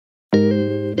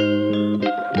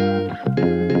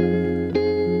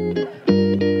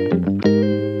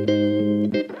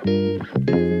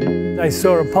I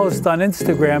saw a post on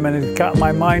Instagram and it got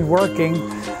my mind working,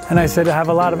 and I said I have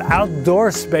a lot of outdoor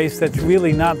space that's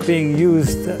really not being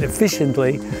used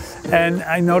efficiently, and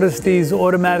I noticed these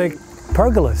automatic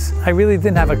pergolas. I really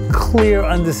didn't have a clear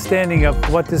understanding of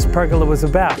what this pergola was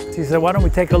about. He said, why don't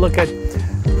we take a look at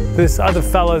this other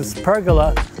fella's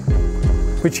pergola,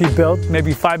 which he built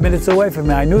maybe 5 minutes away from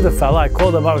me. I knew the fella. I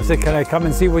called him up and said, can I come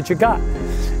and see what you got?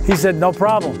 He said, no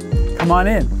problem, come on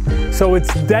in. So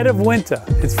it's dead of winter,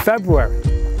 it's February,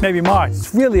 maybe March.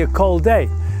 It's really a cold day.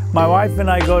 My wife and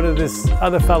I go to this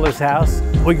other fella's house.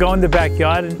 We go in the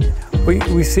backyard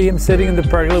and we see him sitting in the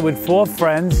pergola with 4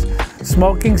 friends,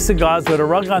 smoking cigars with a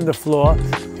rug on the floor.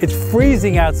 It's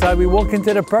freezing outside. We walk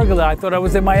into the pergola. I thought I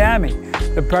was in Miami.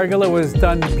 The pergola was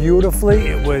done beautifully.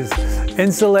 It was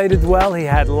insulated well. He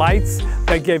had lights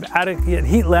that gave adequate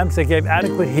heat, lamps that gave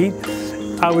adequate heat.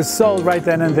 I was sold right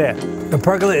then and there. The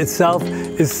pergola itself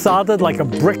is solid like a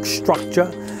brick structure.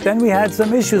 Then we had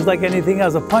some issues like anything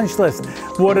else, a punch list.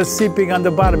 Water seeping on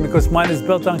the bottom because mine is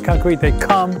built on concrete. They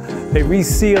come, they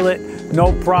reseal it,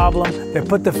 no problem. They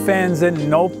put the fans in,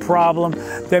 no problem.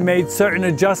 They made certain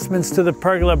adjustments to the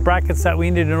pergola brackets that we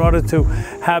needed in order to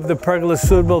have the pergola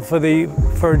suitable for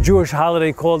a Jewish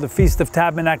holiday called the Feast of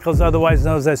Tabernacles, otherwise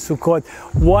known as Sukkot.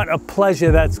 What a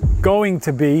pleasure that's going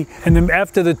to be. And then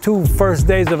after the 2 first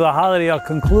days of the holiday are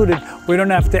concluded, we don't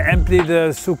have to empty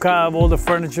the sukkah of all the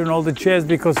furniture and all the chairs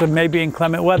because of maybe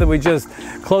inclement weather. We just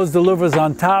close the louvers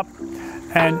on top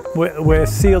and we're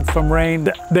sealed from rain.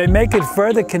 They make it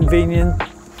further convenient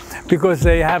because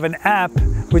they have an app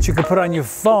which you can put on your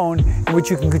phone in which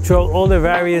you can control all the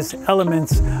various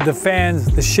elements, the fans,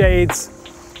 the shades,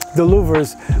 the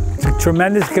louvers. It's a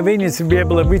tremendous convenience to be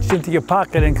able to reach into your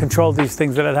pocket and control these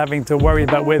things without having to worry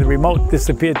about where the remote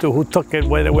disappeared to, who took it,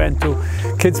 where it went to,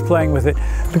 kids playing with it.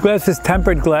 The glass is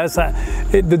tempered glass.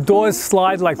 The doors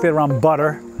slide like they're on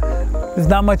butter. There's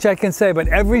not much I can say, but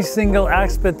every single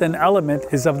aspect and element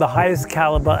is of the highest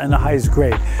caliber and the highest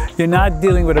grade. You're not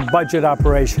dealing with a budget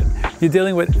operation. You're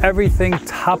dealing with everything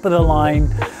top of the line.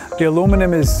 The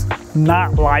aluminum is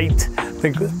not light.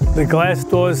 The glass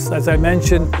doors, as I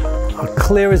mentioned, are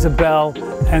clear as a bell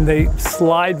and they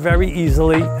slide very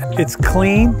easily. It's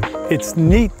clean, it's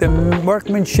neat. The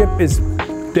workmanship is,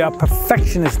 they are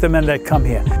perfectionists, the men that come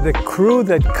here. The crew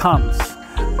that comes,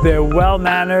 they're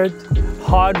well-mannered,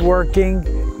 hard-working,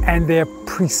 and they're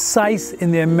precise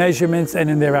in their measurements and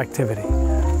in their activity.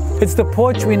 It's the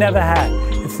porch we never had.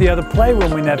 It's the other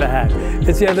playroom we never had.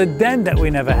 It's the other den that we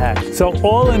never had. So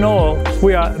all in all,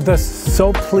 we are just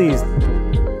so pleased.